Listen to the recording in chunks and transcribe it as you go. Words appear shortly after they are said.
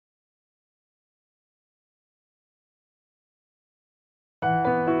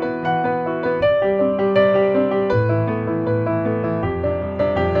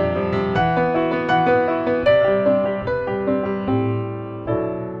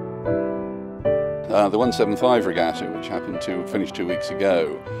The 175 regatta, which happened to finish 2 weeks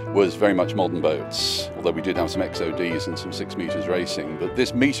ago, was very much modern boats, although we did have some XODs and some 6 metres racing. But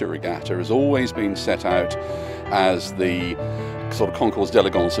this meter regatta has always been set out as the sort of concours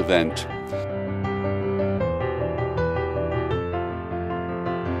d'elegance event.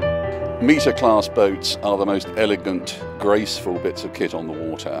 Meter class boats are the most elegant, graceful bits of kit on the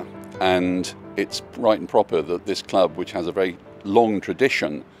water, and it's right and proper that this club, which has a very long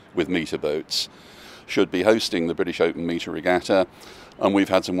tradition with meter boats, should be hosting the British Open Meter Regatta, and we've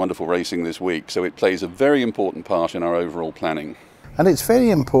had some wonderful racing this week, so it plays a very important part in our overall planning. And it's very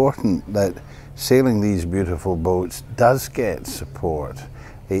important that sailing these beautiful boats does get support.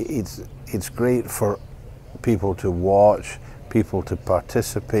 It's great for people to watch, people to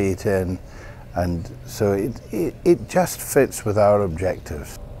participate in, and so it just fits with our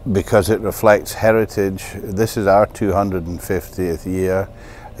objectives. Because it reflects heritage. This is our 250th year.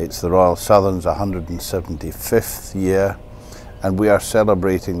 It's the Royal Southern's 175th year, and we are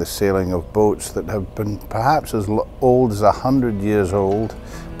celebrating the sailing of boats that have been perhaps as old as 100 years old,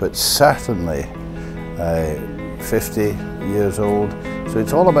 but certainly 50 years old. So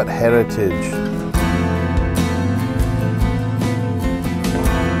it's all about heritage.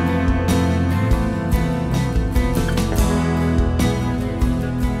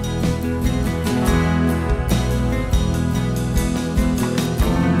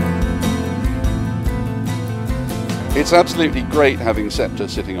 It's absolutely great having Scepter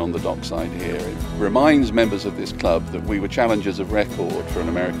sitting on the dockside here. It reminds members of this club that we were challengers of record for an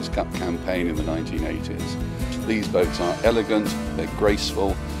America's Cup campaign in the 1980s. These boats are elegant, they're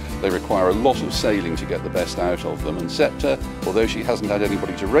graceful, they require a lot of sailing to get the best out of them, and Scepter, although she hasn't had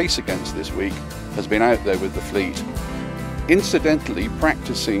anybody to race against this week, has been out there with the fleet, incidentally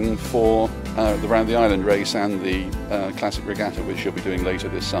practicing for the Round the Island race and the Classic Regatta, which she'll be doing later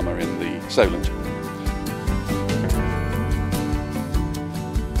this summer in the Solent.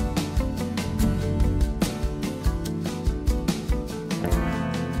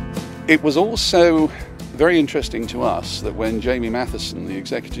 It was also very interesting to us that when Jamie Matheson, the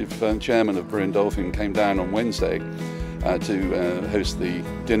executive chairman of Brewin Dolphin, came down on Wednesday to host the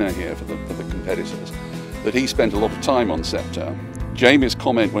dinner here for the competitors, that he spent a lot of time on Scepter. Jamie's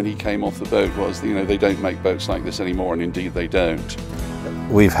comment when he came off the boat was, you know, they don't make boats like this anymore, and indeed they don't.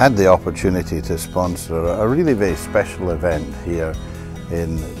 We've had the opportunity to sponsor a really very special event here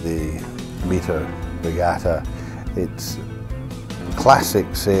in the Meter Regatta. It's classic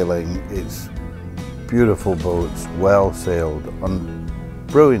sailing, it's beautiful boats, well sailed, on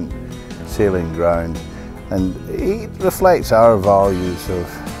brilliant sailing ground, and it reflects our values of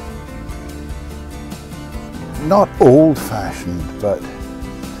not old-fashioned but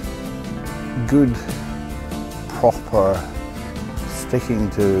good, proper, sticking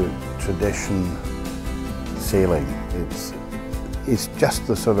to tradition sailing. It's just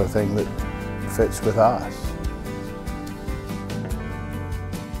the sort of thing that fits with us.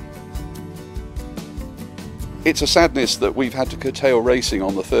 It's a sadness that we've had to curtail racing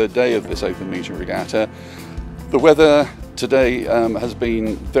on the third day of this Open Meter Regatta. The weather today has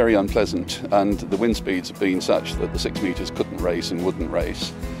been very unpleasant, and the wind speeds have been such that the 6 metres couldn't race and wouldn't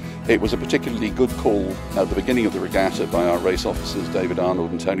race. It was a particularly good call at the beginning of the regatta by our race officers David Arnold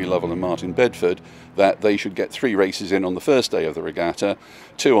and Tony Lovell and Martin Bedford that they should get 3 races in on the first day of the regatta,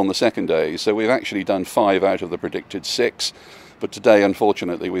 2 on the second day. So we've actually done 5 out of the predicted 6. But today,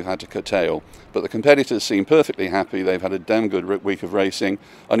 unfortunately, we've had to curtail. But the competitors seem perfectly happy. They've had a damn good week of racing.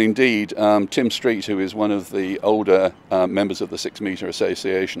 And indeed, Tim Street, who is one of the older members of the 6 Metre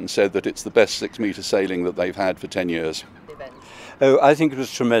Association, said that it's the best 6 metre sailing that they've had for 10 years. Oh, I think it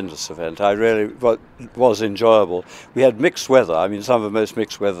was a tremendous event. It was enjoyable. We had mixed weather. I mean, some of the most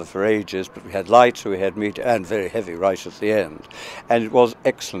mixed weather for ages, but we had light, we had meteor, and very heavy right at the end. And it was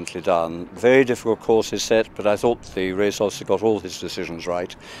excellently done. Very difficult courses set, but I thought the race officer got all his decisions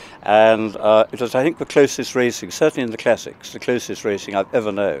right. And it was, I think, the closest racing, certainly in the classics, the closest racing I've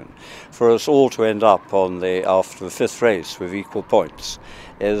ever known. For us all to end up on after the 5th race with equal points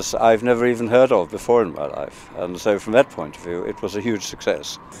is I've never even heard of before in my life. And so from that point of view, it was a huge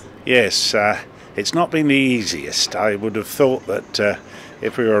success. Yes, it's not been the easiest. I would have thought that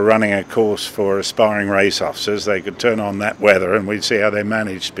if we were running a course for aspiring race officers, they could turn on that weather and we'd see how they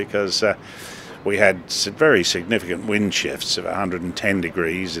managed, because we had very significant wind shifts of 110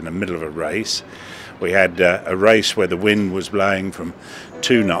 degrees in the middle of a race. We had a race where the wind was blowing from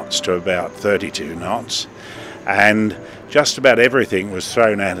 2 knots to about 32 knots. And just about everything was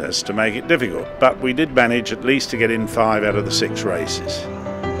thrown at us to make it difficult. But we did manage at least to get in 5 out of the 6 races.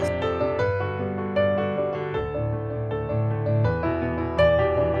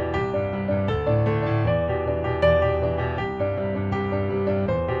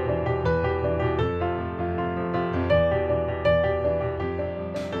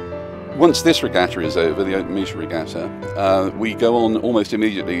 Once this regatta is over, the open meter regatta, we go on almost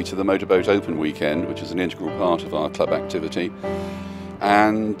immediately to the Motorboat Open weekend, which is an integral part of our club activity.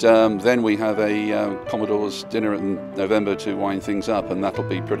 And then we have a Commodore's dinner in November to wind things up, and that'll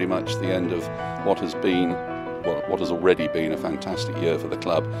be pretty much the end of what has been, well, what has already been a fantastic year for the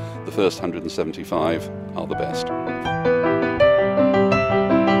club. The first 175 are the best.